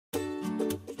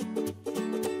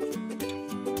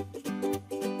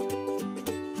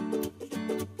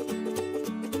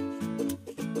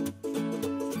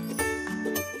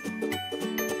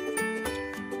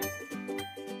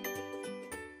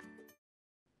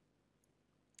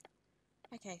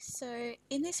Okay, so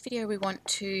in this video we want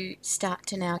to start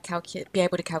to now be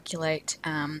able to calculate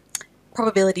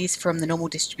probabilities from the normal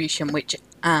distribution which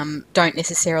don't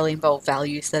necessarily involve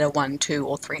values that are 1, 2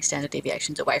 or 3 standard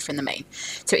deviations away from the mean.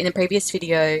 So in the previous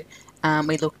video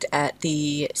we looked at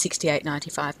the 68,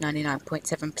 95,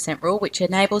 99.7% rule, which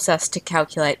enables us to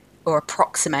calculate or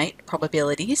approximate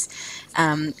probabilities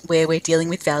where we're dealing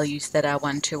with values that are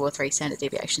 1, 2 or 3 standard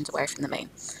deviations away from the mean.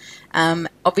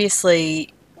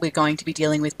 Obviously we're going to be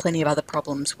dealing with plenty of other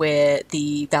problems where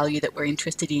the value that we're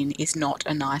interested in is not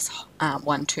a nice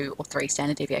 1, 2 or 3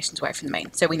 standard deviations away from the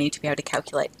mean. So we need to be able to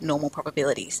calculate normal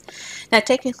probabilities. Now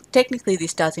technically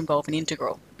this does involve an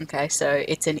integral. Okay, so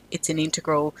it's an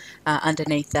integral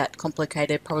underneath that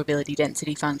complicated probability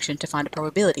density function to find a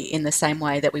probability in the same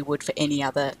way that we would for any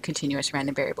other continuous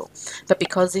random variable. But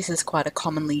because this is quite a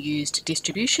commonly used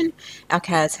distribution, our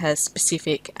CAS has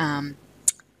specific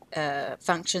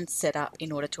functions set up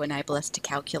in order to enable us to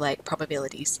calculate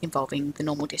probabilities involving the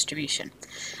normal distribution.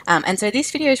 And so this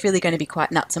video is really going to be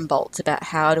quite nuts and bolts about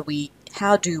how do we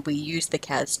use the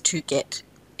CAS to get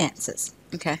answers.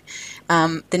 Okay.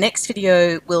 The next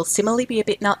video will similarly be a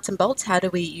bit nuts and bolts. How do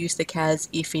we use the CAS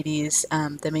if it is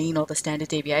the mean or the standard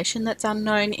deviation that's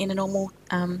unknown in a normal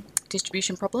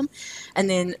distribution problem, and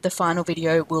then the final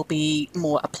video will be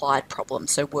more applied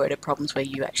problems, so worded problems where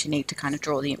you actually need to kind of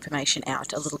draw the information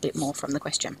out a little bit more from the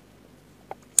question.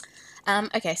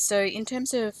 Okay, so in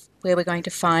terms of where we're going to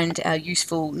find our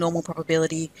useful normal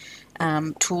probability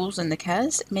tools in the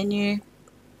CAS menu,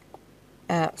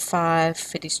 5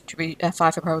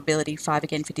 for probability, 5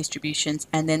 again for distributions,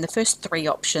 and then the first 3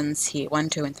 options here, 1,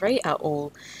 2 and 3, are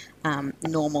all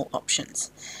normal options.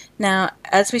 Now,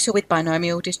 as we saw with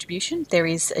binomial distribution, there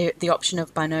is the option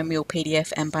of binomial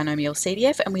PDF and binomial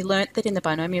CDF, and we learnt that in the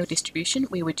binomial distribution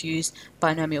we would use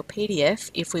binomial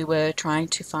PDF if we were trying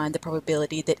to find the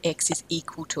probability that x is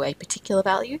equal to a particular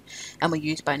value, and we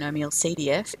use binomial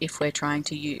CDF if we're trying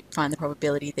to find the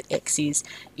probability that x is,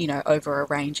 over a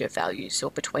range of values, or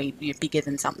between bigger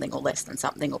than something or less than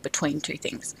something, or between two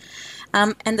things.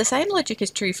 And the same logic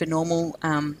is true for normal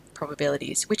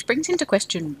probabilities, which brings into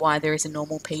question why there is a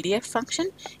normal PDF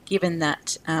function, given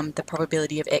that the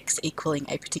probability of x equaling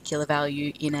a particular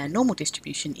value in a normal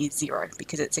distribution is 0,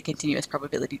 because it's a continuous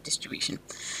probability distribution.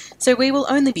 So we will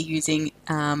only be using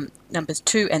numbers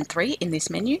 2 and 3 in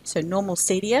this menu, so normal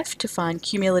CDF to find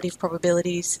cumulative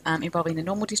probabilities involving the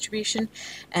normal distribution,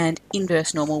 and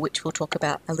inverse normal, which we'll talk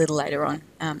about a little later on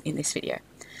in this video.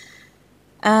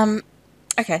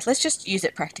 Okay, so let's just use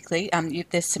it practically.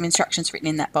 There's some instructions written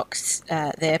in that box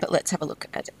there, but let's have a look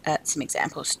at some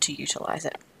examples to utilise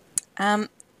it.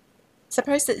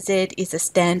 Suppose that Z is a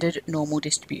standard normal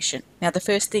distribution. Now, the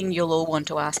first thing you'll all want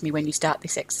to ask me when you start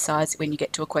this exercise, when you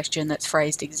get to a question that's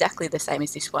phrased exactly the same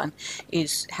as this one,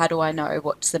 is how do I know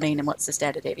what's the mean and what's the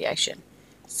standard deviation?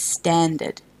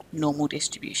 Standard normal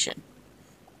distribution.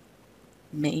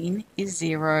 Mean is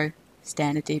 0,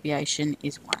 standard deviation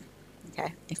is 1.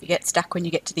 Okay, if you get stuck when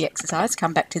you get to the exercise,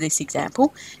 come back to this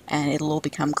example and it'll all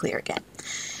become clear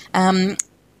again.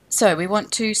 So we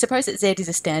want to suppose that Z is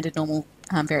a standard normal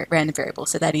random variable,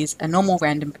 so that is a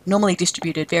normally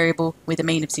distributed variable with a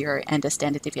mean of 0 and a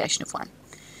standard deviation of 1.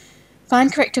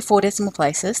 Find correct to 4 decimal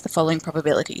places the following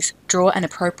probabilities. Draw an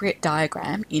appropriate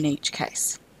diagram in each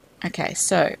case. Okay,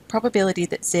 so probability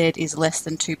that Z is less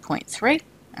than 2.3.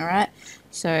 Alright,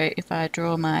 so if I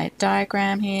draw my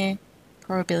diagram here,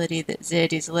 probability that Z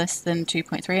is less than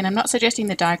 2.3, and I'm not suggesting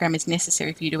the diagram is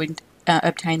necessary for you to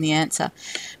obtain the answer,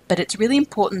 but it's really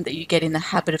important that you get in the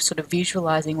habit of sort of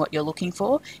visualizing what you're looking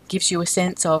for. It gives you a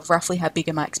sense of roughly how big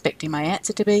am I expecting my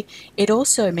answer to be. It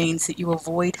also means that you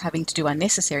avoid having to do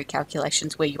unnecessary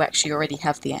calculations where you actually already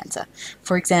have the answer.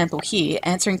 For example, here,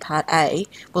 answering part A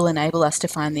will enable us to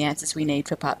find the answers we need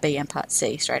for part B and part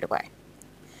C straight away.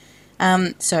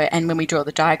 And when we draw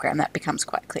the diagram, that becomes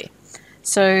quite clear.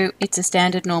 So it's a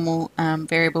standard normal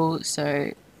variable,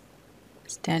 so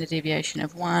standard deviation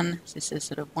of 1, so this is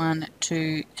sort of 1,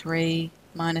 2, 3,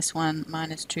 minus 1,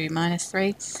 minus 2, minus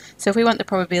 3. So if we want the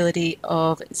probability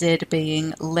of Z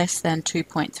being less than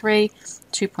 2.3,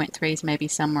 2.3 is maybe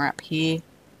somewhere up here,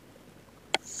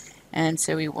 and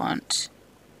so we want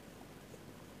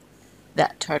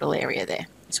that total area there.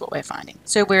 Is what we're finding.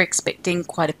 So we're expecting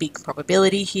quite a big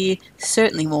probability here,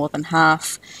 certainly more than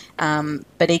half,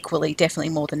 but equally definitely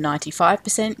more than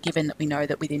 95%, given that we know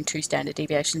that within 2 standard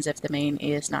deviations of the mean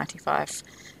is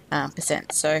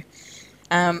 95%. So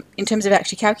in terms of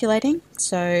actually calculating,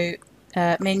 so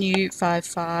menu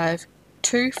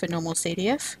 552 for normal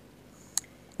CDF.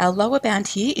 Our lower bound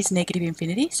here is negative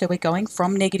infinity, so we're going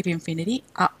from negative infinity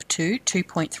up to to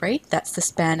 2.3. That's the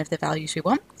span of the values we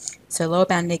want. So lower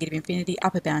bound negative infinity,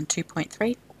 upper bound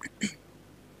 2.3.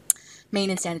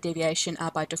 Mean and standard deviation are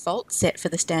by default set for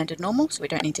the standard normal, so we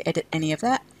don't need to edit any of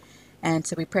that. And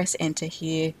so we press enter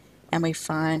here and we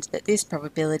find that this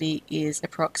probability is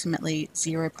approximately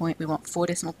 0. We want 4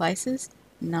 decimal places,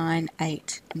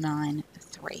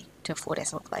 9893 to 4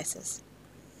 decimal places.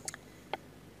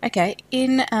 Okay,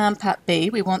 in part B,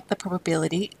 we want the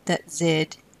probability that Z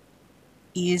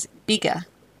is bigger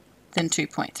than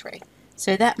 2.3.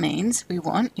 So that means we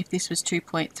want, if this was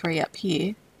 2.3 up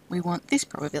here, we want this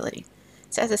probability.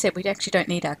 So as I said, we actually don't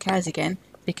need our CAS again,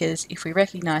 because if we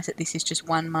recognise that this is just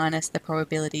 1 minus the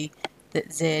probability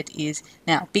that Z is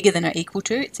now bigger than or equal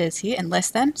to, it says here, and less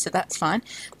than, so that's fine.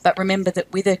 But remember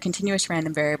that with a continuous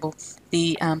random variable,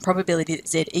 the probability that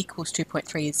Z equals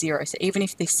 2.3 is 0. So even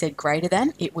if this said greater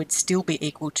than, it would still be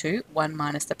equal to 1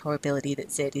 minus the probability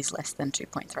that Z is less than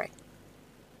 2.3.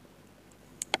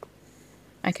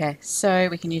 Okay, so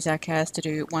we can use our CAS to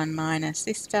do 1 minus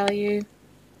this value,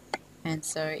 and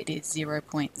so it is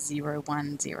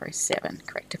 0.0107,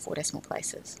 correct to 4 decimal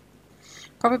places.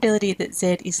 Probability that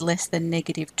Z is less than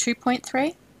negative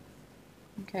 2.3.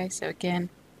 Okay, so again,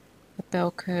 the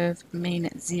bell curve, mean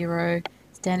at 0,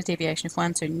 standard deviation of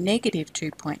 1, so negative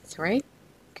 2.3.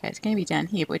 Okay, it's going to be down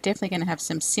here, but we're definitely going to have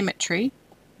some symmetry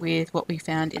with what we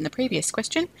found in the previous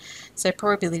question. So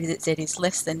probability that Z is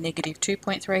less than negative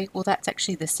 2.3, well, that's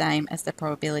actually the same as the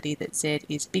probability that Z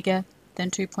is bigger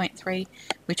than 2.3,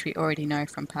 which we already know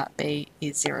from part B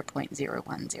is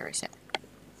 0.0107.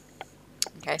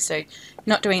 Okay, so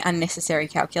not doing unnecessary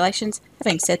calculations.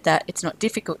 Having said that, it's not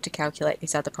difficult to calculate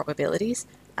these other probabilities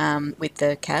with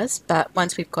the CAS, but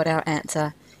once we've got our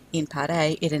answer in part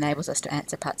A, it enables us to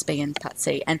answer parts B and part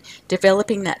C. And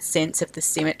developing that sense of the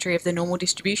symmetry of the normal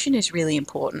distribution is really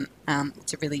important.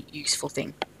 It's a really useful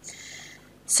thing.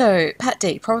 So part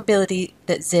D, probability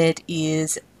that Z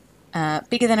is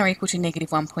bigger than or equal to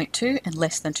negative 1.2 and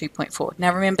less than 2.4.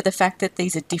 Now remember, the fact that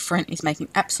these are different is making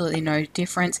absolutely no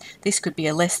difference. This could be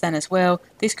a less than as well.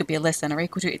 This could be a less than or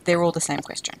equal to. They're all the same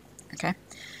question. Okay.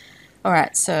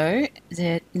 Alright, so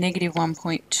Z negative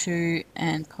 1.2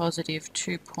 and positive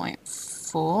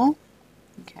 2.4.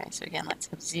 Okay, so again, let's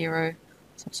have 0.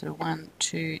 So sort of 1,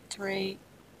 2, 3,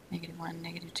 negative 1,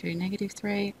 negative 2, negative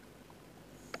 3.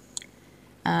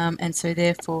 And so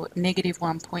therefore negative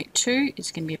 1.2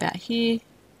 is going to be about here,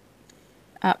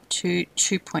 up to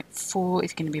 2.4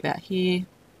 is going to be about here,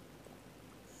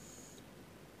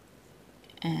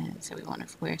 and so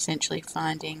we're essentially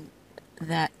finding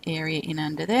that area in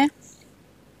under there,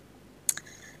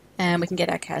 and we can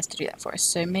get our CAS to do that for us.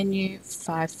 So menu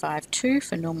 552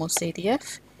 for normal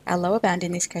CDF. Our lower bound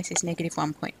in this case is negative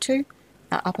 1.2,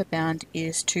 our upper bound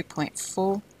is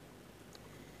 2.4.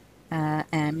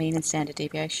 And mean and standard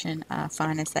deviation are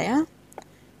fine as they are,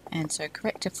 and so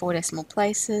correct to 4 decimal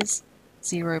places,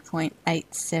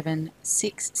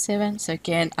 0.8767. So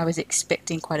again, I was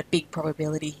expecting quite a big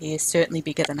probability here, certainly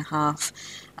bigger than a half,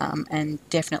 and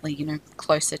definitely, you know,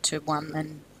 closer to 1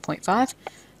 than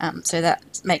 0.5. So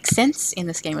that makes sense in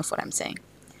the scheme of what I'm seeing.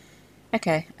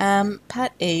 Okay,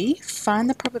 part E, find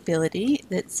the probability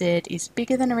that Z is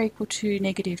bigger than or equal to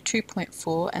negative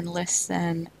 2.4 and less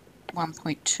than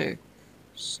 1.2.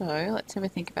 So let's have a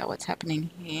think about what's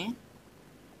happening here.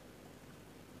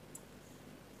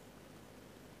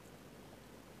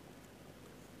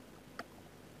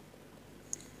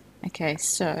 Okay,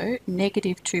 so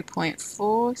negative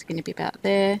 2.4 is going to be about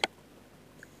there.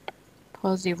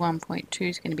 Positive 1.2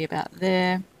 is going to be about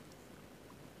there.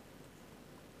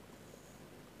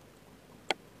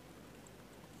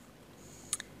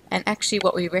 And actually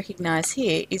what we recognise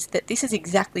here is that this is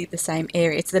exactly the same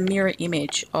area. It's the mirror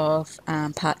image of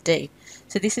part D.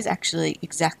 So this is actually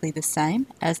exactly the same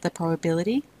as the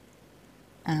probability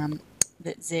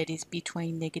that Z is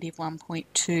between negative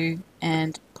 1.2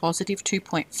 and positive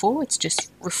 2.4. It's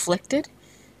just reflected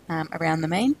around the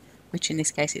mean, which in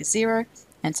this case is 0.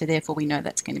 And so therefore we know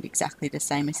that's going to be exactly the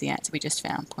same as the answer we just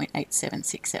found,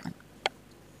 0.8767.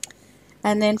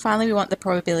 And then finally we want the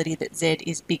probability that Z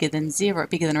is bigger than 0,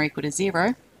 bigger than or equal to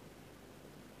 0.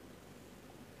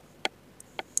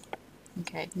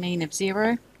 Okay, mean of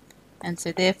 0. And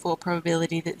so therefore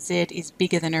probability that Z is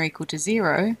bigger than or equal to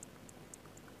 0,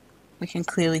 we can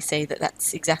clearly see that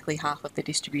that's exactly half of the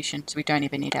distribution, so we don't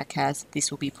even need our CAS.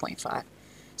 This will be 0.5.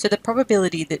 So the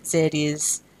probability that Z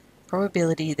is,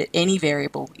 probability that any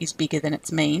variable is bigger than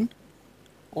its mean,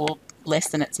 or less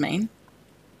than its mean,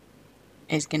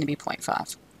 is going to be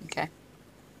 0.5. Okay,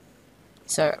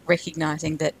 so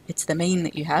recognizing that it's the mean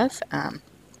that you have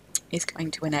is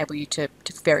going to enable you to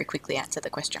very quickly answer the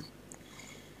question.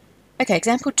 Okay,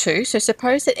 example 2. So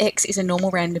suppose that x is a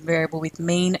normal random variable with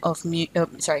mean of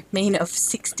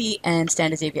 60 and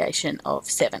standard deviation of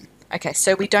 7. Okay,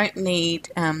 so we don't need,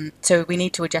 so we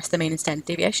need to adjust the mean and standard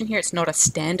deviation here. It's not a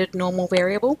standard normal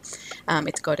variable.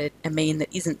 It's got a mean that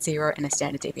isn't 0 and a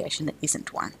standard deviation that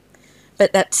isn't 1.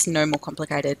 But that's no more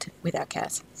complicated with our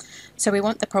CAS. So we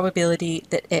want the probability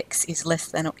that x is less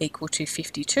than or equal to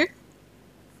 52.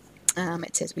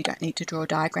 It says we don't need to draw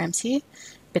diagrams here,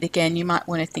 but again, you might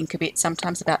want to think a bit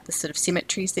sometimes about the sort of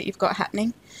symmetries that you've got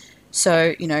happening.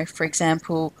 So, you know, for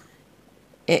example,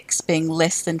 x being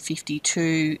less than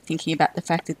 52, thinking about the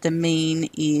fact that the mean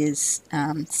is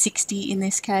 60 in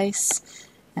this case,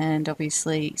 and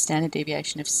obviously standard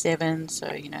deviation of 7,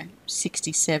 so, you know,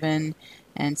 67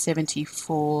 and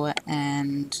 74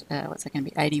 and what's that going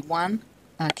to be, 81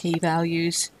 are key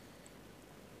values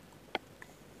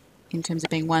in terms of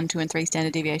being 1, 2 and 3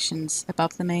 standard deviations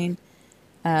above the mean.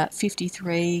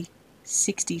 53,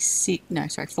 66, no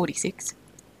sorry, 46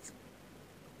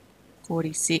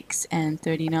 and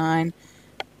 39,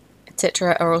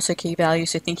 etc. are also key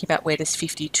values. So thinking about where does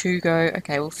 52 go?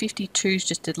 Okay, well 52 is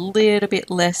just a little bit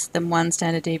less than 1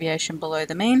 standard deviation below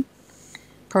the mean.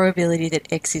 Probability that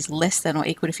x is less than or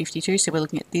equal to 52, so we're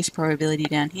looking at this probability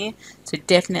down here. So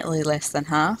definitely less than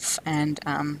half, and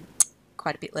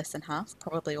quite a bit less than half,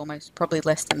 probably less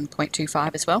than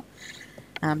 0.25 as well.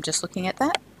 Just looking at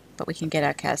that, but we can get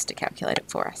our CAS to calculate it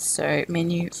for us. So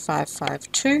menu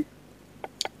 552,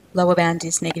 lower bound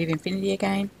is negative infinity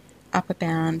again, upper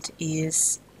bound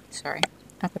is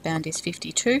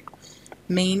 52,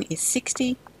 mean is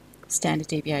 60, standard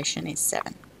deviation is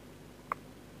 7.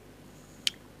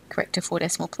 Correct to 4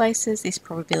 decimal places, this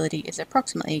probability is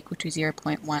approximately equal to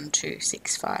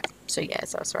 0.1265. So yeah,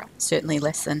 so I was right, certainly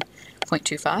less than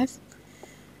 0.25.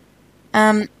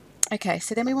 Okay,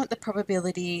 so then we want the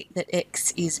probability that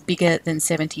x is bigger than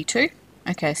 72.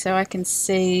 Okay, so I can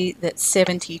see that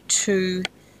 72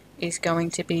 is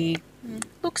going to be,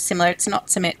 looks similar, it's not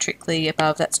symmetrically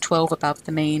above, that's 12 above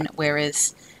the mean,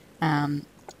 whereas the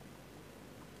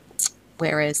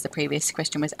previous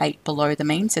question was 8 below the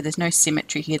mean, so there's no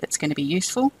symmetry here that's going to be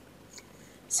useful.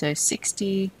 So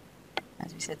 60,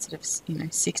 as we said, sort of, you know,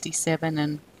 67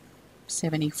 and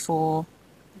 74,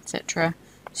 etc.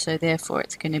 So therefore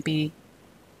it's going to be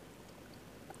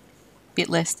a bit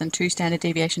less than 2 standard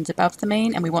deviations above the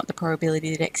mean, and we want the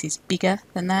probability that x is bigger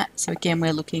than that. So again,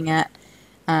 we're looking at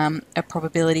a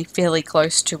probability fairly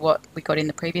close to what we got in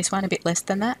the previous one, a bit less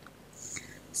than that.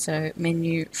 So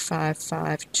menu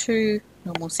 552,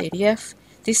 normal CDF.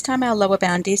 This time our lower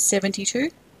bound is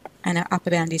 72 and our upper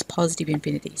bound is positive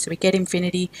infinity. So we get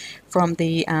infinity from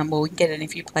the, well, we can get it in a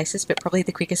few places, but probably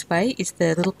the quickest way is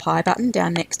the little pi button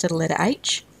down next to the letter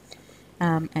H,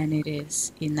 and it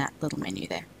is in that little menu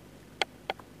there.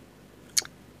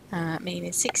 Mean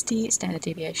is 60, standard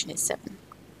deviation is 7.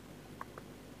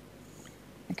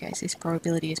 Okay, so this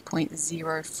probability is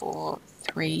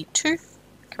 0.0432.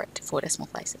 Correct to 4 decimal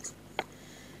places.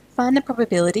 Find the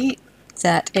probability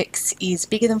that x is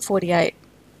bigger than 48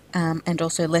 and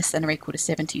also less than or equal to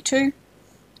 72.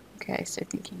 Okay, so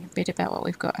thinking a bit about what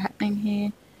we've got happening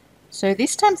here. So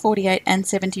this time 48 and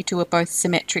 72 are both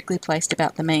symmetrically placed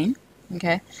about the mean.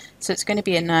 Okay, so it's going to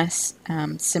be a nice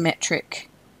symmetric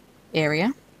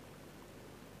area.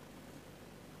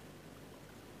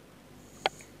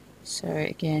 So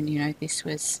again, you know, this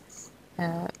was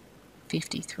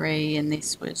 53 and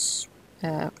this was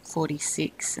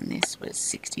 46 and this was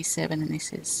 67 and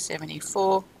this is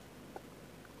 74,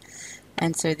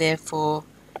 and so therefore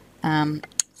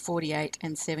 48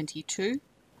 and 72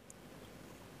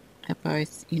 are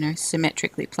both, you know,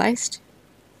 symmetrically placed,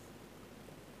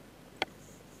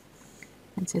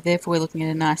 and so therefore we're looking at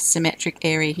a nice symmetric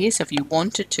area here. So if you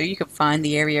wanted to, you could find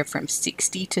the area from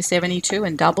 60 to 72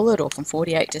 and double it, or from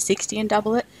 48 to 60 and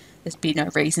double it. There's be no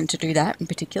reason to do that in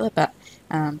particular, but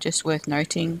just worth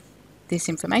noting this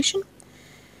information.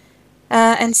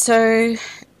 And so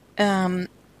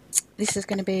this is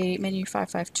going to be menu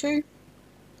 552.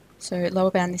 So lower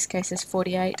bound in this case is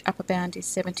 48, upper bound is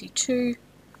 72,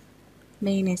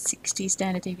 mean is 60,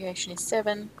 standard deviation is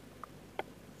 7,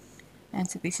 and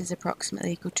so this is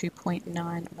approximately equal to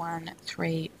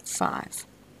 0.9135.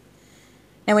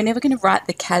 Now we're never going to write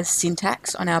the CAS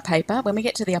syntax on our paper. When we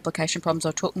get to the application problems,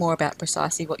 I'll talk more about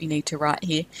precisely what you need to write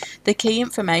here. The key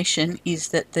information is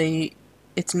that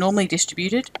it's normally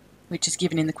distributed, which is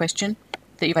given in the question,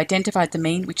 that you've identified the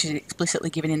mean, which is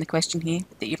explicitly given in the question here,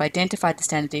 that you've identified the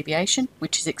standard deviation,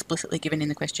 which is explicitly given in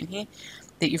the question here,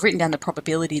 that you've written down the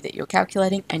probability that you're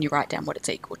calculating, and you write down what it's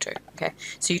equal to. Okay,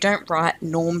 so you don't write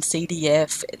Norm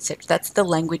CDF, etc. That's the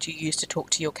language you use to talk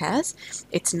to your CAS.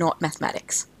 It's not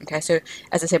mathematics. Okay, so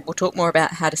as I said, we'll talk more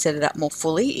about how to set it up more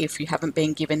fully if you haven't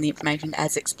been given the information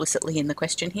as explicitly in the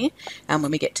question here,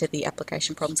 when we get to the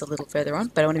application problems a little further on.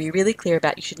 But I want to be really clear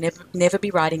about, you should never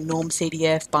be writing Norm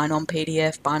CDF, binom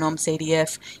PDF, binom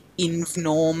CDF, inv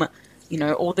norm, you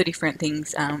know, all the different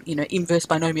things, you know, inverse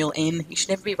binomial n. You should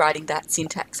never be writing that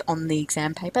syntax on the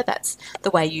exam paper. That's the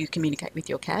way you communicate with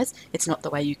your CAS. It's not the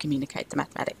way you communicate the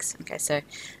mathematics. Okay, so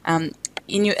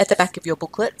at the back of your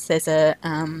booklets, there's a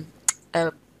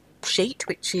sheet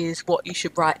which is what you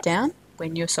should write down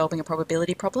when you're solving a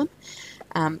probability problem.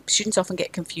 Students often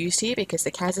get confused here because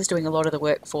the CAS is doing a lot of the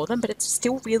work for them, but it's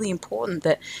still really important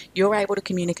that you're able to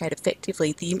communicate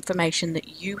effectively the information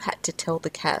that you had to tell the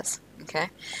CAS. Okay,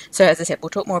 so as I said, we'll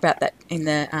talk more about that in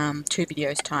the 2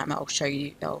 videos time. I'll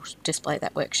display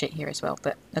that worksheet here as well,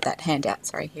 but that handout,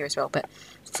 sorry, here as well, but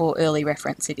for early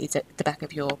reference it is at the back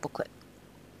of your booklet.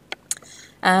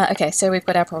 Okay, so we've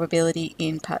got our probability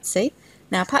in part C.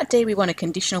 Now part D, we want a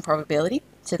conditional probability,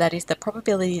 so that is the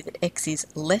probability that x is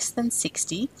less than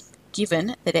 60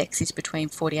 given that x is between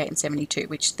 48 and 72,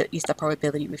 which is the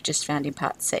probability we've just found in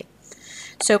part C.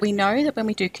 So we know that when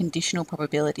we do conditional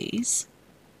probabilities,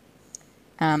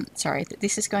 that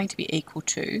this is going to be equal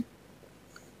to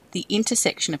the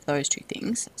intersection of those two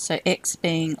things. So x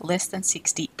being less than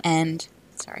 60 and,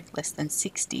 less than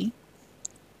 60,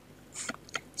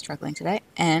 struggling today,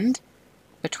 and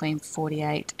between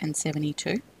 48 and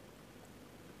 72.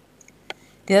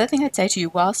 The other thing I'd say to you,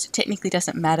 whilst it technically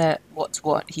doesn't matter what's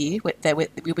what here,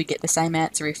 we would get the same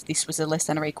answer if this was a less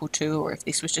than or equal to, or if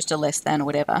this was just a less than or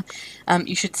whatever,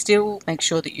 you should still make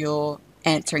sure that you're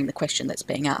answering the question that's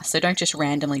being asked. So don't just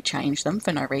randomly change them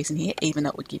for no reason here, even though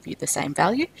it would give you the same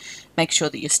value. Make sure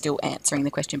that you're still answering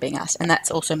the question being asked. And that's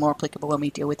also more applicable when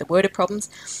we deal with the worded problems.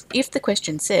 If the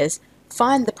question says,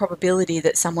 find the probability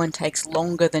that someone takes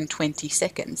longer than 20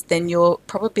 seconds, then your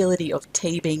probability of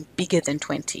t being bigger than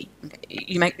 20,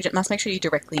 you must make sure you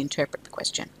directly interpret the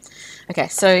question. Okay,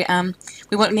 so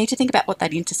we need to think about what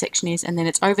that intersection is, and then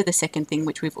it's over the second thing,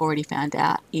 which we've already found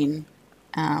out in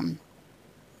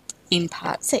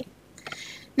part C.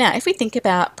 Now, if we think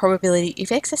about probability,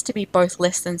 if x has to be both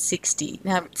less than 60,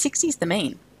 now 60 is the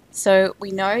mean. So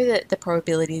we know that the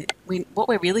probability, what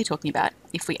we're really talking about,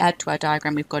 if we add to our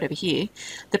diagram we've got over here,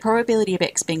 the probability of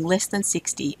x being less than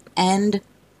 60 and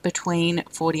between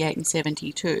 48 and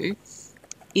 72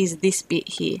 is this bit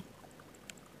here.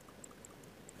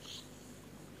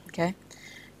 Okay,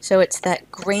 so it's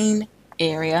that green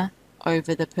area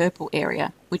over the purple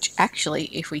area, which actually,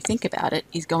 if we think about it,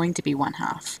 is going to be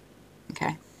 1/2.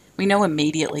 Okay, we know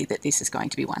immediately that this is going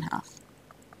to be 1/2.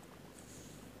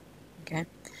 Okay,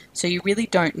 so you really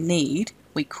don't need,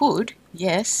 we could,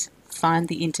 yes, find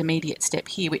the intermediate step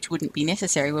here, which wouldn't be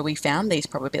necessary where we found these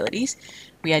probabilities.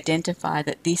 We identify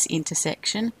that this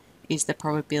intersection is the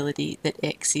probability that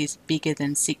x is bigger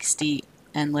than 60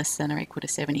 and less than or equal to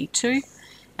 72,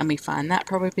 and we find that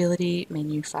probability,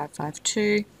 menu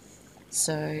 552.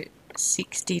 So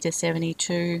 60 to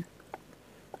 72,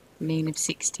 mean of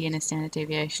 60 and a standard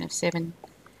deviation of 7,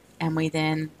 and we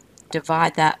then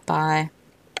divide that by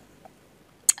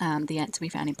the answer we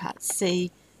found in part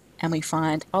C, and we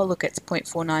find, oh look, it's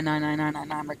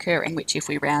 0.4999999 recurring, which if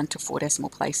we round to 4 decimal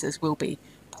places will be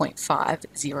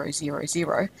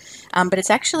 0.5000. But it's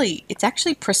actually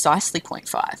precisely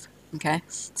 0.5. Okay,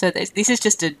 so this is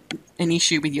just an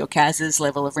issue with your CAS's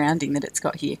level of rounding that it's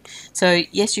got here. So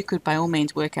yes, you could by all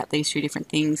means work out these two different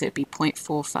things. It'd be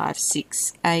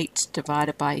 0.4568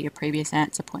 divided by your previous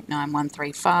answer,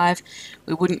 0.9135.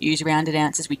 We wouldn't use rounded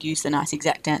answers, we'd use the nice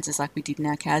exact answers like we did in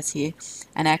our CAS here.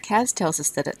 And our CAS tells us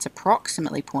that it's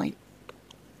approximately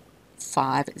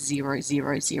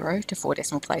 0.5000 to 4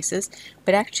 decimal places,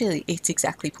 but actually it's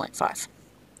exactly 0.5.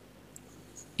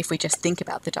 If we just think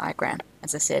about the diagram,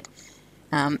 as I said,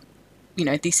 you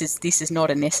know, this is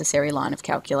not a necessary line of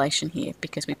calculation here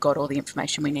because we've got all the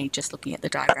information we need just looking at the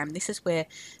diagram. This is where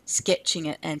sketching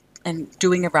it and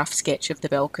doing a rough sketch of the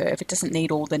bell curve, it doesn't need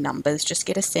all the numbers, just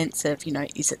get a sense of, you know,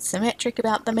 is it symmetric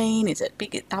about the mean, is it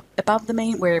big up above the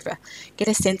mean, wherever. Get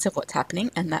a sense of what's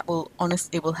happening, and that will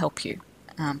it will help you.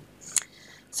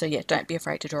 So yeah, don't be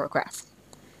afraid to draw a graph.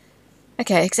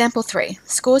 Okay, example 3.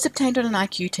 Scores obtained on an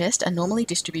IQ test are normally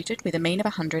distributed with a mean of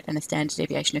 100 and a standard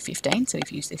deviation of 15, so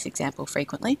we've used this example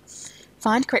frequently.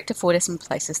 Find, correct to 4 decimal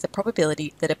places, the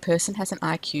probability that a person has an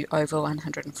IQ over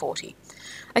 140.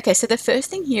 Okay, so the first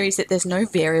thing here is that there's no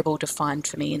variable defined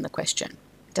for me in the question.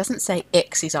 It doesn't say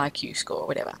X is IQ score or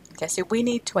whatever. Okay, so we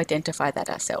need to identify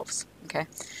that ourselves. Okay,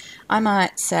 I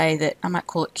might say that, I might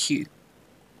call it Q.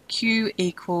 Q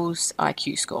equals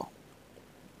IQ score.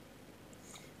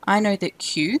 I know that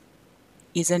Q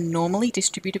is a normally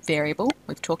distributed variable,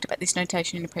 we've talked about this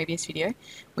notation in a previous video,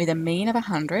 with a mean of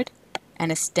 100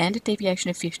 and a standard deviation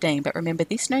of 15. But remember,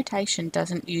 this notation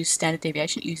doesn't use standard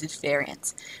deviation, it uses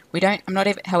variance. I'm not,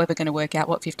 however, going to work out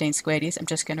what 15 squared is, I'm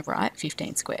just going to write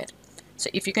 15 squared. So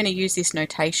if you're going to use this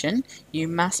notation, you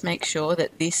must make sure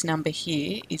that this number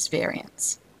here is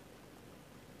variance.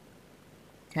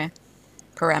 Okay,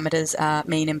 parameters are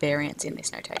mean and variance in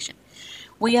this notation.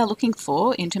 We are looking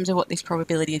for, in terms of what this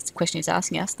probability question is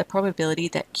asking us, the probability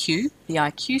that Q, the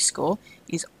IQ score,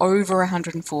 is over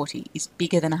 140, is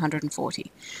bigger than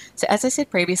 140. So as I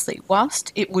said previously,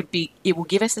 whilst it will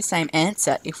give us the same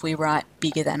answer if we write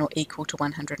bigger than or equal to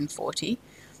 140,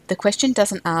 the question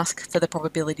doesn't ask for the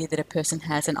probability that a person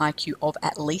has an IQ of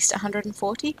at least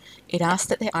 140, it asks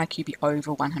that their IQ be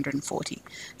over 140.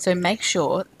 So make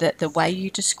sure that the way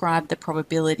you describe the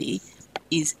probability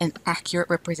is an accurate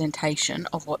representation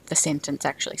of what the sentence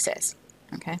actually says.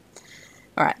 Okay.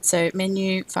 All right. So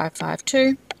menu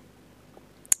 552.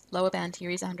 Lower bound here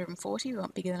is 140. We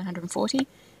want bigger than 140.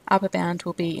 Upper bound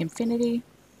will be infinity.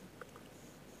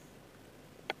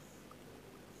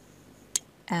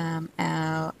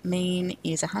 Our mean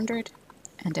is 100,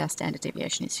 and our standard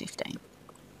deviation is 15.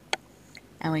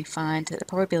 And we find that the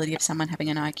probability of someone having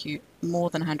an IQ more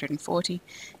than 140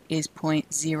 is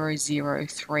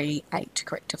 0.0038,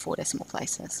 correct to 4 decimal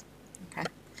places. Okay,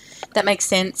 that makes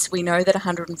sense. We know that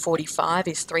 145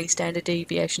 is 3 standard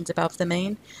deviations above the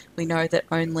mean. We know that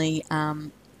only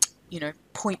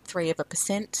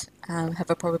 0.3% have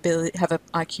a probability, have an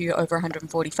IQ over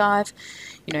 145.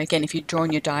 Again, if you'd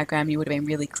drawn your diagram, you would have been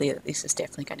really clear that this is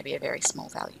definitely going to be a very small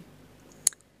value.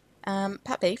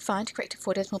 Part B, find, correct to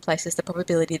 4 decimal places, the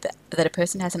probability that a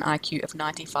person has an IQ of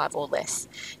 95 or less.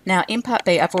 Now, in Part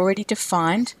B, I've already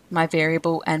defined my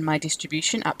variable and my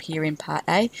distribution up here in Part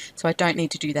A, so I don't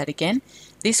need to do that again.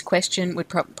 This question would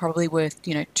probably worth,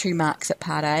 2 marks at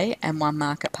Part A and 1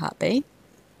 mark at Part B.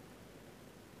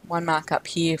 1 mark up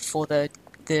here for the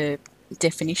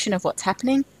definition of what's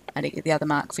happening, and the other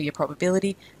mark for your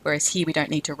probability, whereas here we don't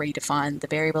need to redefine the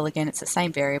variable again, it's the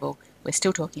same variable. We're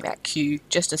still talking about Q,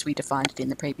 just as we defined it in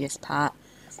the previous part,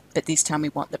 but this time we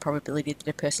want the probability that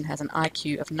a person has an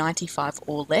IQ of 95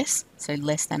 or less, so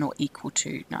less than or equal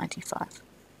to 95.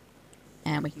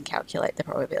 And we can calculate the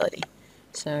probability.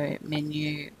 So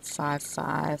menu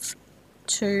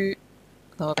 552,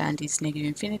 lower bound is negative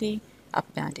infinity,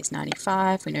 upper bound is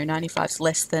 95. We know 95 is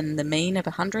less than the mean of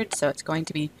 100, so it's going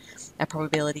to be a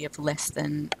probability of less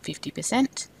than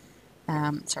 50%.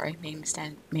 Mean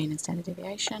and standard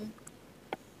deviation.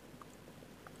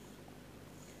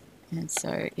 And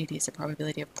so it is a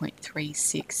probability of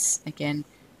 0.36, again,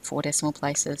 4 decimal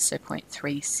places, so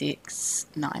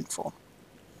 0.3694.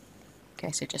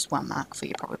 Okay, so just 1 mark for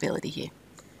your probability here.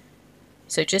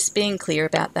 So just being clear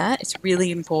about that, it's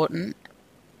really important.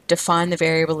 Define the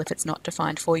variable if it's not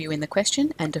defined for you in the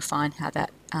question, and define how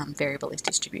that variable is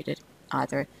distributed.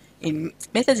 Either in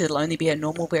methods, it'll only be a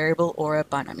normal variable or a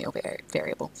binomial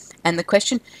variable. And the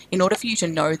question, in order for you to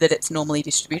know that it's normally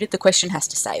distributed, the question has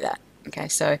to say that. Okay,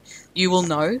 so you will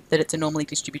know that it's a normally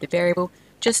distributed variable.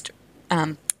 Just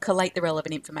collate the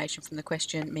relevant information from the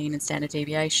question, mean and standard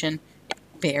deviation,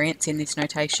 variance in this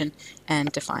notation,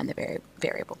 and define the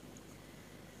variable.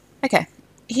 Okay,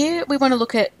 here we want to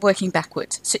look at working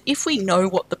backwards. So if we know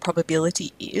what the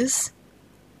probability is,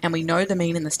 and we know the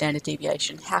mean and the standard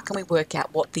deviation, how can we work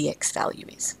out what the x value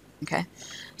is? Okay,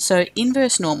 so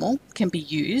inverse normal can be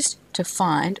used to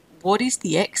find what is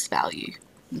the x value,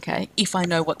 okay, if I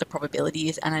know what the probability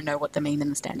is and I know what the mean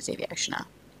and the standard deviation are.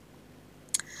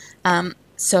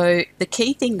 So the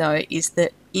key thing though is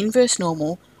that inverse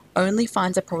normal only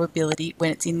finds a probability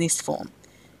when it's in this form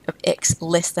of x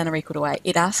less than or equal to a.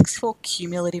 It asks for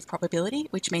cumulative probability,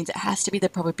 which means it has to be the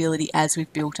probability as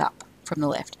we've built up from the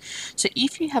left. So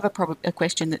if you have a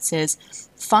question that says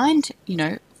find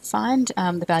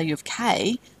the value of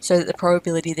k so that the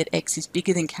probability that x is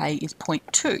bigger than k is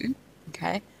 0.2,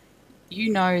 okay, you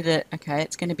know that, okay,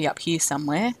 it's going to be up here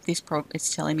somewhere. It's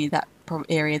telling me that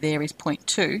area there is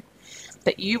 0.2,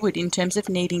 but you would, in terms of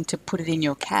needing to put it in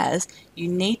your CAS, you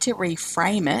need to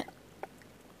reframe it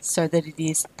so that it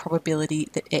is probability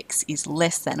that x is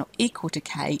less than or equal to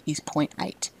k is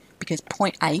 0.8, because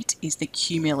 0.8 is the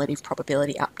cumulative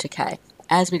probability up to k.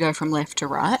 As we go from left to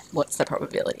right, what's the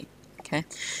probability? Okay,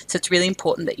 so it's really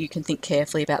important that you can think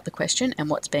carefully about the question and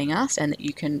what's being asked, and that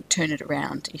you can turn it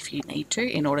around if you need to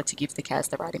in order to give the CAS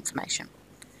the right information.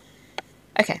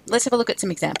 Okay, let's have a look at some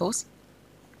examples.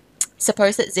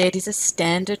 Suppose that Z is a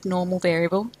standard normal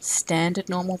variable. Standard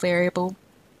normal variable,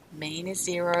 mean is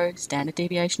 0, standard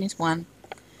deviation is 1.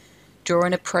 Draw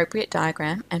an appropriate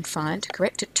diagram and find,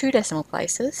 correct to 2 decimal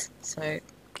places, so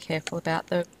careful about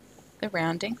the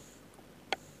rounding,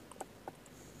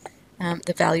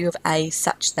 the value of A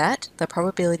such that the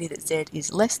probability that Z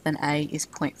is less than A is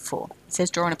 0.4. It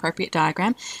says draw an appropriate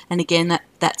diagram, and again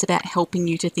that's about helping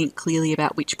you to think clearly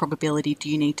about which probability do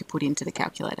you need to put into the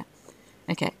calculator.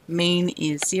 Okay, mean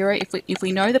is 0. If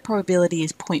we know the probability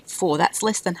is 0.4, that's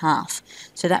less than half.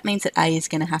 So that means that A is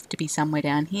going to have to be somewhere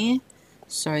down here,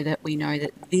 so that we know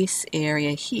that this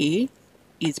area here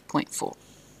is 0.4.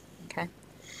 Okay,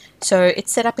 so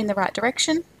it's set up in the right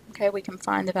direction. Okay, we can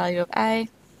find the value of A.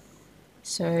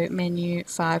 So menu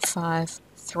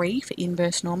 553 for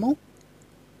inverse normal.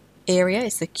 Area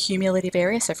is the cumulative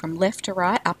area, so from left to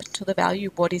right up until the value,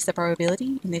 what is the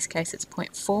probability? In this case it's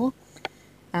 0.4.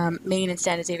 Mean and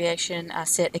standard deviation are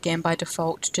set again by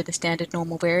default to the standard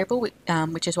normal variable,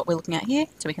 which is what we're looking at here,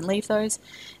 so we can leave those,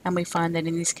 and we find that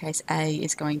in this case A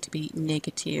is going to be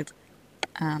negative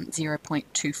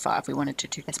 0.25. We wanted to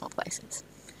 2 decimal places.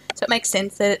 So it makes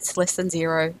sense that it's less than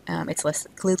 0, it's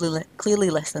clearly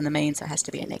less than the mean, so it has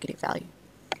to be a negative value.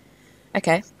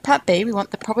 Okay, part B, we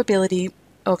want the probability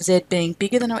of Z being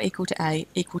bigger than or equal to A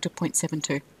equal to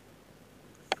 0.72.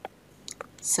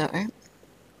 So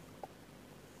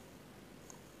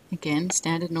again,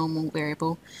 standard normal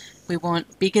variable, we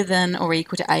want bigger than or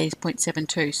equal to A is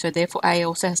 0.72, so therefore A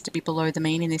also has to be below the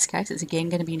mean. In this case it's again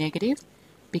going to be negative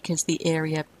because the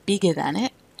area bigger than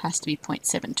it has to be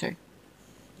 0.72.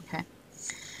 Okay,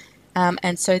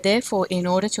 and so therefore in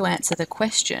order to answer the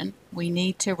question we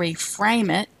need to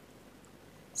reframe it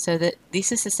so that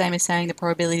this is the same as saying the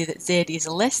probability that Z is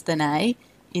less than A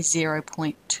is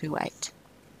 0.28.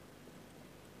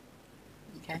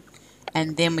 Okay,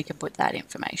 and then we can put that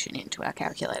information into our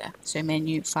calculator. So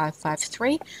menu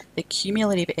 553, the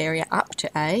cumulative area up to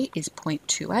A is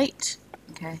 0.28.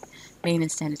 Okay, mean and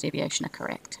standard deviation are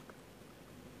correct.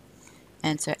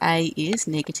 And so A is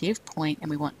negative point, and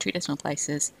we want 2 decimal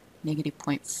places, negative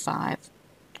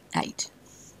 0.58.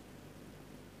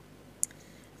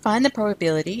 Find the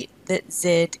probability that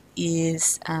Z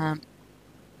is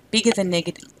bigger than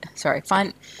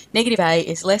find negative A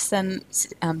is less than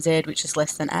Z, which is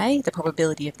less than A. The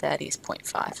probability of that is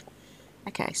 0.5.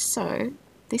 Okay, so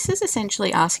this is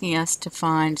essentially asking us to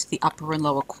find the upper and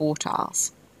lower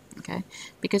quartiles. Okay,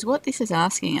 because what this is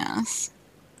asking us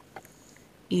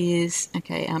is,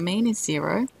 okay, our mean is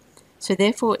 0, so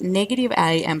therefore negative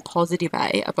A and positive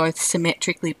A are both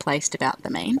symmetrically placed about the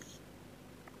mean.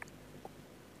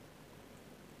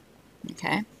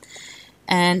 Okay,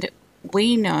 and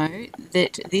we know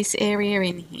that this area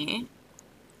in here,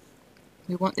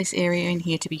 we want this area in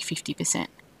here to be 50%,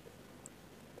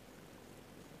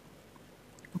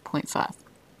 or 0.5,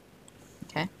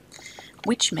 okay,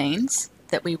 which means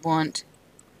that we want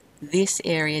this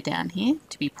area down here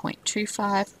to be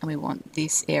 0.25, and we want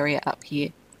this area up here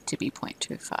to be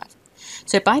 0.25.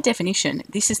 So by definition,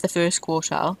 this is the first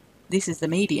quartile, this is the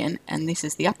median, and this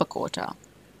is the upper quartile.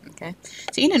 Okay,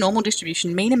 so in a normal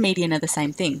distribution, mean and median are the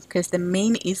same thing because the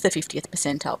mean is the 50th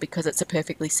percentile because it's a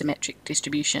perfectly symmetric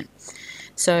distribution.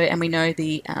 So, and we know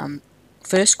the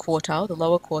first quartile, the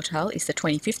lower quartile, is the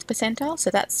 25th percentile,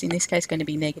 so that's in this case going to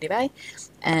be negative A,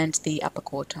 and the upper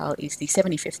quartile is the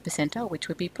 75th percentile, which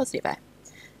would be positive A.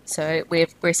 So we're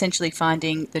essentially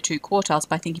finding the 2 quartiles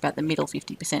by thinking about the middle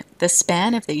 50%. The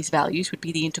span of these values would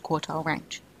be the interquartile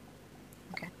range.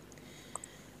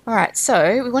 Alright,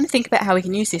 so we want to think about how we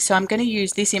can use this. So I'm going to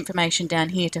use this information down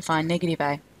here to find negative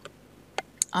A.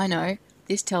 I know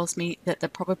this tells me that the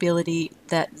probability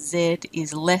that Z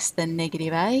is less than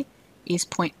negative A is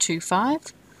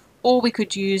 0.25, or we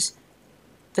could use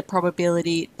the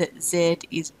probability that Z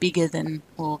is bigger than,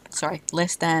 or sorry,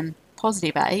 less than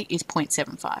positive A is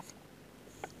 0.75.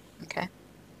 Okay.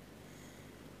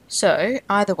 So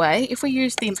either way, if we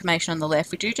use the information on the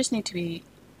left, we do just need to be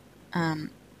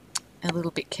a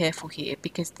little bit careful here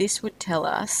because this would tell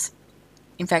us,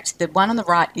 in fact the one on the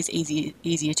right is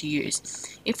easier to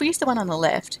use. If we use the one on the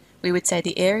left, we would say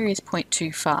the area is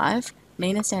 0.25,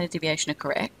 mean and standard deviation are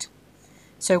correct.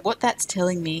 So what that's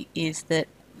telling me is that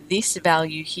this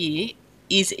value here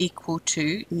is equal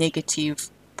to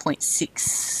negative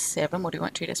 0.67, or do we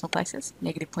want 2 decimal places?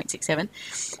 Negative 0.67,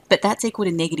 but that's equal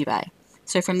to negative A.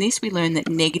 So from this we learn that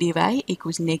negative A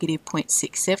equals negative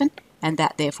 0.67, and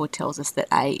that therefore tells us that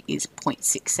A is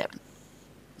 0.67.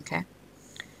 Okay,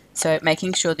 so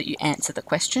making sure that you answer the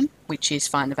question, which is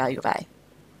find the value of A.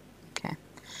 Okay,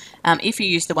 if you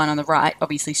use the one on the right,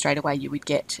 obviously straight away you would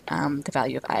get the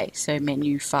value of A. So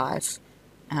menu 5,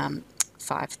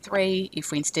 0.53,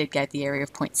 if we instead gave the area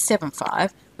of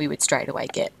 0.75, we would straight away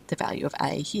get the value of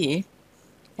A here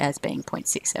as being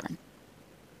 0.67.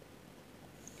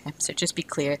 Okay, so just be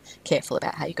careful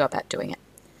about how you go about doing it.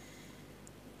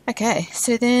 Okay,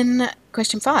 so then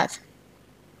question 5.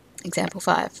 Example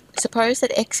 5. Suppose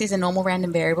that x is a normal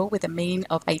random variable with a mean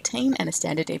of 18 and a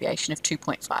standard deviation of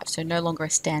 2.5, so no longer a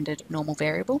standard normal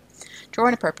variable. Draw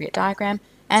an appropriate diagram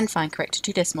and find correct to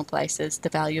 2 decimal places the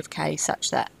value of k such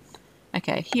that.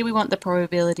 Okay, here we want the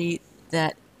probability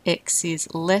that x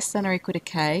is less than or equal to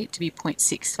k to be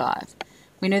 0.65.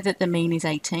 We know that the mean is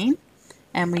 18,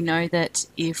 and we know that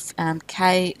if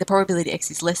the probability x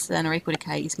is less than or equal to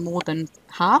k is more than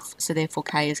half, so therefore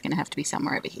k is going to have to be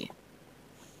somewhere over here.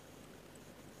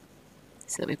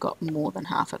 So that we've got more than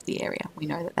half of the area. We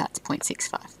know that that's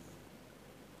 0.65.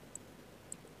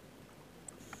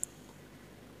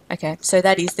 Okay, so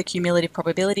that is the cumulative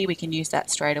probability. We can use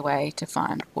that straight away to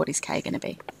find what is k going to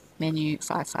be. Menu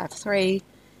 553,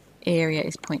 area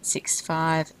is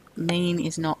 0.65, mean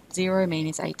is not 0, mean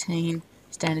is 18,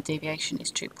 standard deviation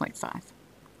is 2.5.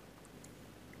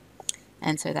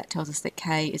 And so that tells us that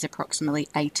k is approximately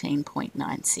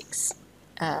 18.96.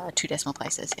 2 decimal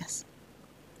places, yes.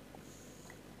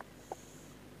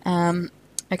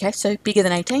 Okay, so bigger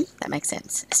than 18, that makes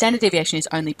sense. Standard deviation is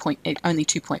only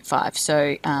 2.5,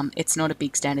 so it's not a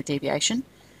big standard deviation.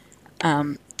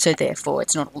 So therefore,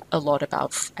 it's not a lot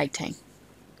above 18,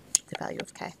 the value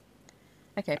of k.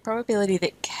 Okay, probability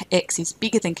that x is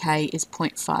bigger than k is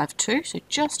 0.52, so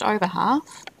just over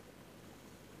half.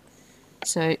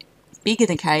 So bigger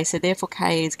than k, so therefore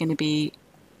k is going to be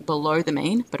below the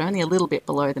mean, but only a little bit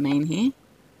below the mean here,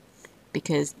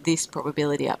 because this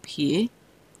probability up here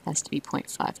has to be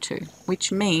 0.52,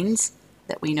 which means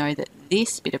that we know that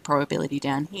this bit of probability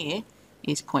down here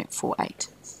is 0.48.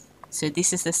 So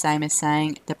this is the same as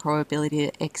saying the probability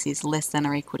that x is less than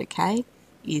or equal to k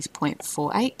is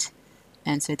 0.48,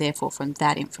 and so therefore from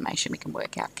that information we can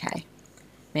work out k.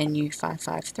 Menu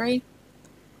 553,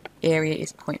 area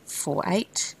is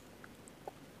 0.48,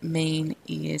 mean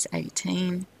is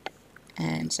 18,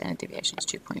 and standard deviation is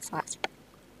 2.5.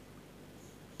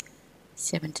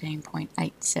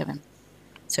 17.87.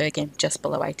 So again, just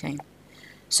below 18.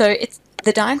 So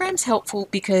the diagram's helpful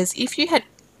because if you had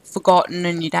forgotten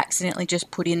and you'd accidentally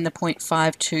just put in the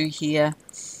 0.52 here,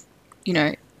 you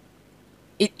know,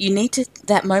 you need to,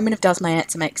 that moment of does my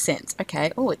answer make sense?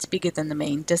 Okay, oh, it's bigger than the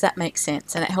mean. Does that make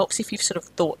sense? And it helps if you've sort of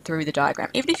thought through the diagram,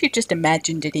 even if you've just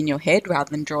imagined it in your head rather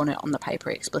than drawn it on the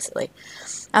paper explicitly.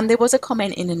 There was a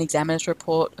comment in an examiner's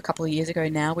report a couple of years ago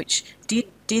now which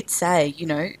did say, you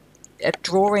know,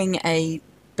 drawing a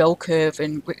bell curve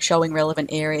and showing relevant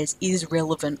areas is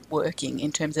relevant working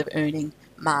in terms of earning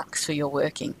marks for your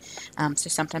working. So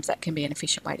sometimes that can be an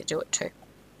efficient way to do it too.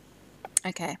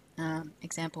 Okay,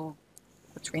 example,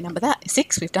 let's renumber that.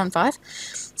 6, we've done 5.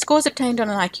 Scores obtained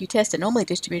on an IQ test are normally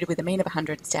distributed with a mean of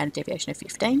 100 and standard deviation of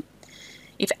 15.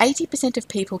 If 80% of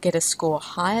people get a score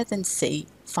higher than C,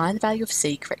 find the value of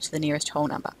C correct to the nearest whole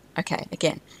number. Okay,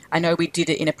 again, I know we did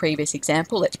it in a previous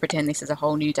example. Let's pretend this is a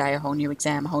whole new day, a whole new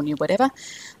exam, a whole new whatever.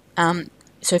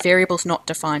 So variable's not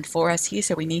defined for us here,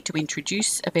 so we need to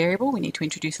introduce a variable. We need to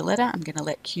introduce a letter. I'm going to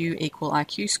let Q equal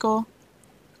IQ score.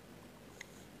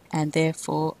 And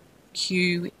therefore,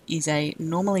 Q is a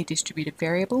normally distributed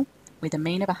variable with a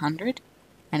mean of 100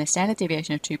 and a standard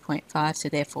deviation of 2.5, so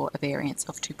therefore a variance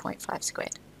of 2.5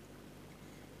 squared.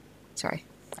 Sorry,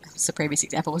 that's the previous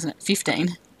example, wasn't it?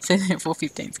 15, so therefore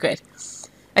 15 squared.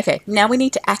 Okay, now we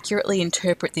need to accurately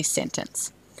interpret this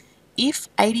sentence. If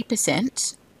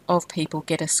 80% of people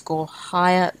get a score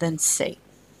higher than C,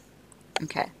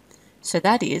 okay, so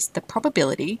that is the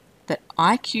probability that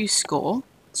IQ score,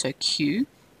 so Q,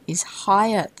 is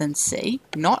higher than C,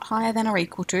 not higher than or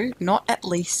equal to, not at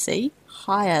least C,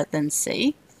 higher than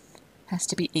C, has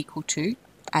to be equal to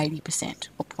 80%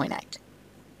 or 0.8.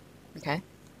 Okay,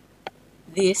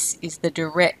 this is the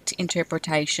direct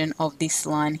interpretation of this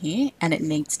line here, and it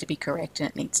needs to be correct and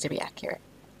it needs to be accurate.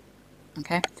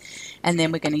 Okay, and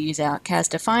then we're going to use our CAS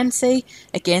to find C.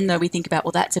 Again, though, we think about,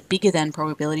 well, that's a bigger than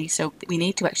probability, so we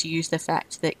need to actually use the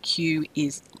fact that Q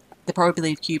is, the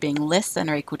probability of Q being less than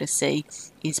or equal to C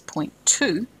is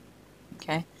 0.2,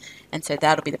 okay, and so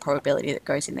that'll be the probability that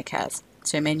goes in the CAS.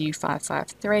 So menu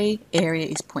 553, area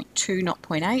is 0.2, not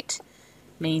 0.8,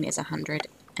 mean is 100,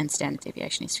 and standard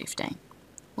deviation is 15.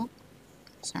 Oh,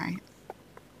 sorry.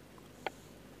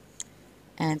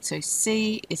 And so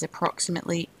C is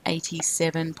approximately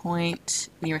 87 point,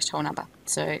 nearest whole number.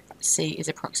 So C is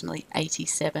approximately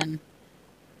 87,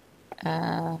 it's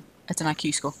an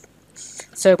IQ score.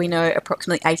 So we know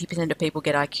approximately 80% of people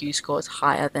get IQ scores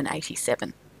higher than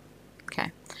 87.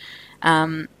 Okay.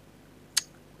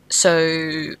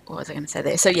 So what was I going to say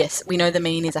there? So yes, we know the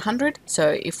mean is 100.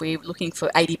 So if we're looking for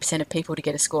 80% of people to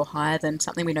get a score higher than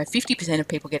something, we know 50% of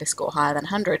people get a score higher than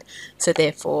 100. So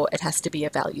therefore, it has to be a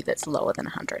value that's lower than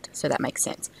 100. So that makes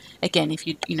sense. Again, if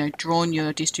you drawn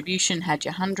your distribution, had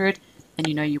your 100, and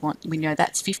we know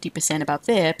that's 50% above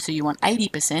there, so you want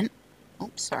 80%.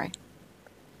 Oops, sorry.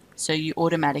 So you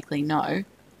automatically know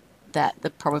that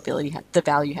the probability, the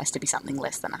value has to be something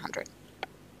less than 100.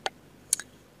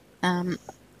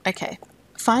 Okay,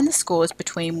 find the scores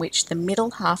between which the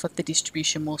middle half of the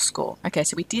distribution will score. Okay,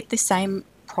 so we did the same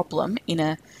problem in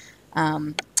a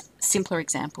simpler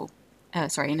example,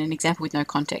 in an example with no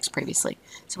context previously.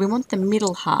 So we want the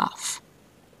middle half.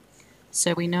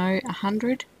 So we know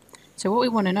 100. So what we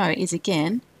want to know is,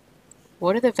 again,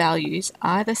 what are the values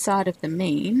either side of the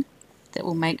mean that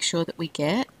will make sure that we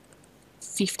get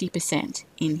 50%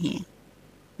 in here.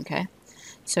 Okay,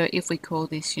 so if we call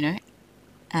this,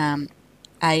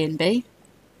 A and B.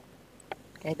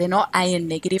 Okay, they're not A and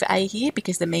negative A here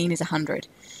because the mean is 100.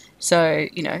 So,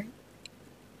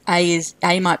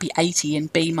 A might be 80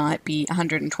 and B might be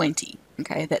 120.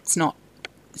 Okay, it's not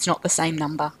the same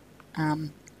number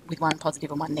with one positive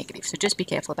and one negative. So just be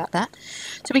careful about that.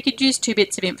 So we could use two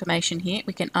bits of information here.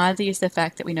 We can either use the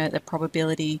fact that we know the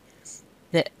probability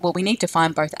that, well, we need to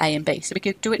find both A and B. So we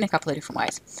could do it in a couple of different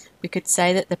ways. We could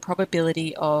say that the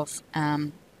probability of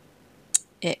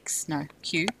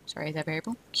Q, sorry, that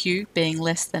variable, Q being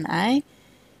less than A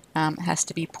has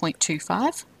to be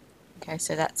 0.25. Okay,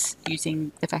 so that's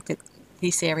using the fact that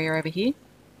this area over here,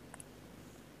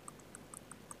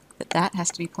 that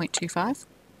has to be 0.25.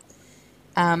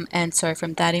 And so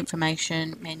from that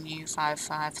information, menu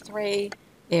 553,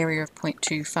 area of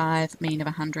 0.25, mean of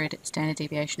 100, standard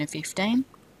deviation of 15.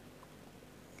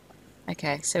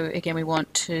 Okay, so again we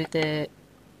want to the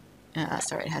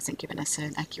sorry, it hasn't given us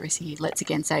an accuracy. Let's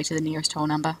again say to the nearest whole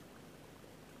number.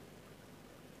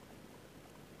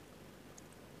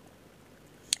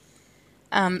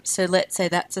 So let's say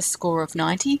that's a score of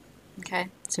 90. Okay,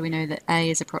 so we know that A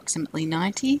is approximately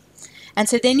 90. And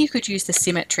so then you could use the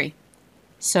symmetry.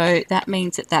 So that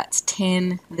means that that's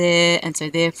 10 there, and so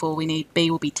therefore we need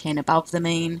B will be 10 above the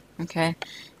mean. Okay,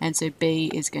 and so B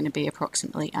is going to be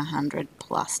approximately 100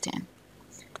 plus 10.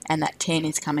 And that 10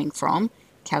 is coming from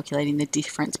calculating the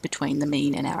difference between the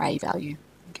mean and our A value.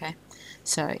 Okay,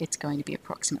 so it's going to be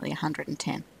approximately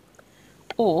 110.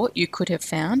 Or you could have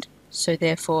found, so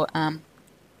therefore,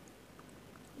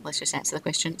 let's just answer the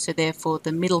question. So therefore,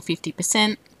 the middle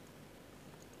 50%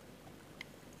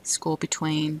 score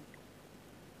between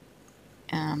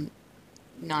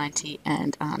 90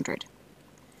 and 100.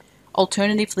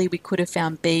 Alternatively, we could have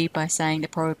found B by saying the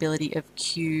probability of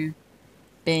Q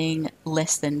being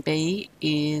less than B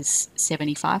is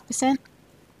 75%,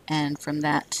 and from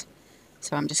that,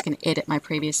 so I'm just going to edit my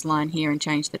previous line here and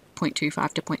change the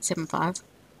 0.25 to 0.75,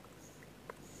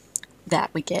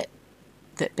 that we get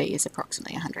that B is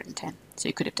approximately 110. So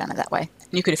you could have done it that way.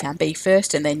 And you could have found B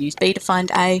first and then used B to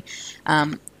find A.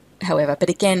 However, but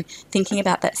again, thinking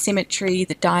about that symmetry,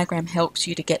 the diagram helps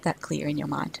you to get that clear in your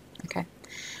mind. Okay.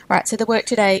 All right, so the work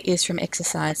today is from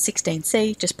exercise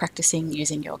 16C, just practicing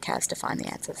using your CAS to find the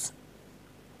answers.